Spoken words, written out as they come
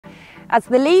As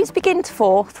the leaves begin to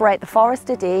fall throughout the Forest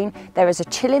of Dean, there is a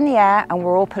chill in the air and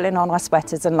we're all pulling on our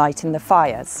sweaters and lighting the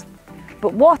fires.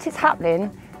 But what is happening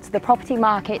to the property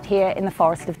market here in the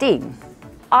Forest of Dean?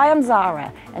 I am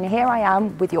Zara and here I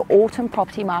am with your autumn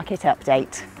property market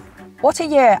update. What a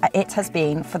year it has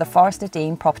been for the Forest of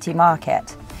Dean property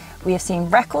market. We have seen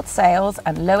record sales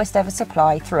and lowest ever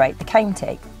supply throughout the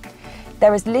county.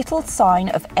 There is little sign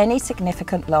of any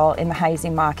significant lull in the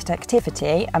housing market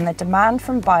activity, and the demand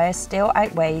from buyers still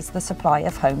outweighs the supply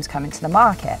of homes coming to the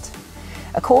market.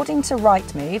 According to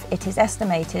Rightmove, it is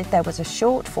estimated there was a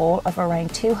shortfall of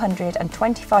around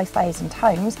 225,000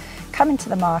 homes coming to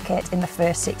the market in the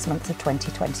first 6 months of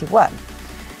 2021.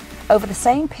 Over the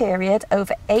same period,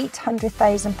 over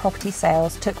 800,000 property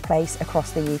sales took place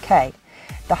across the UK.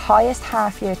 The highest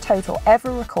half-year total ever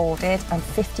recorded and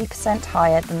 50%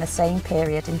 higher than the same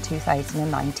period in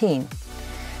 2019.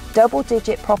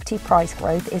 Double-digit property price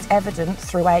growth is evident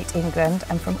throughout England,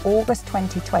 and from August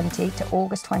 2020 to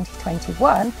August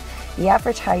 2021, the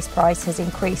average house price has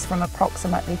increased from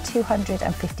approximately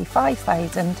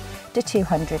 255,000 to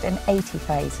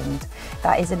 280,000.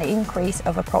 That is an increase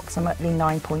of approximately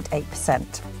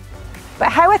 9.8%. But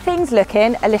how are things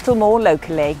looking a little more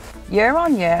locally? Year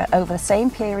on year, over the same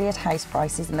period, house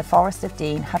prices in the Forest of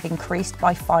Dean have increased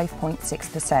by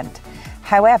 5.6%.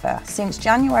 However, since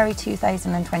January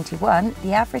 2021,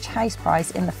 the average house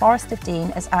price in the Forest of Dean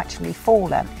has actually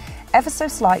fallen, ever so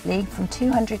slightly, from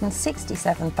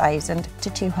 267,000 to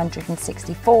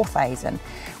 264,000,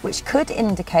 which could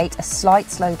indicate a slight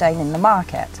slowdown in the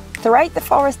market. Throughout the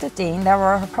Forest of Dean, there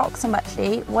are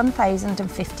approximately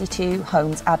 1,052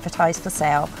 homes advertised for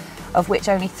sale, of which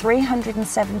only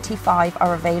 375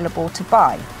 are available to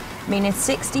buy, meaning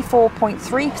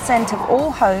 64.3% of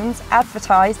all homes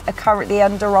advertised are currently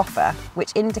under offer,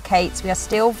 which indicates we are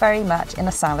still very much in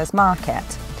a seller's market.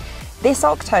 This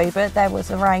October, there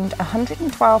was around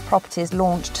 112 properties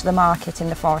launched to the market in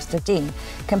the Forest of Dean,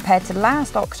 compared to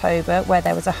last October, where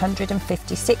there was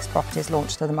 156 properties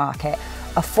launched to the market,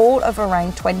 a fall of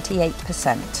around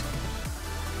 28%.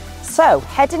 So,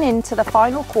 heading into the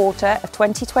final quarter of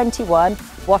 2021,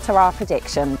 what are our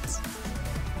predictions?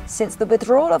 Since the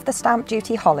withdrawal of the stamp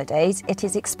duty holidays, it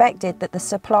is expected that the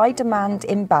supply-demand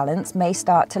imbalance may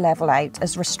start to level out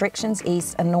as restrictions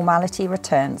ease and normality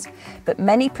returns, but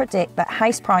many predict that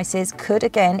house prices could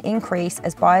again increase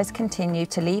as buyers continue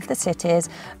to leave the cities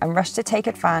and rush to take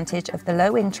advantage of the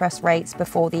low interest rates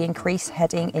before the increase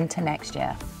heading into next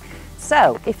year.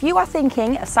 So, if you are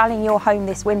thinking of selling your home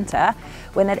this winter,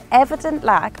 with an evident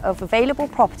lack of available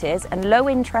properties and low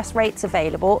interest rates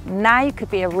available, now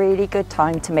could be a really good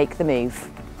time to make the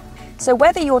move. So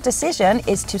whether your decision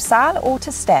is to sell or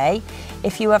to stay,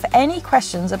 if you have any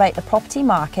questions about the property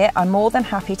market, I'm more than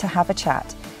happy to have a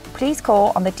chat. Please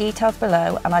call on the details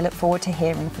below and I look forward to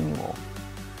hearing from you all.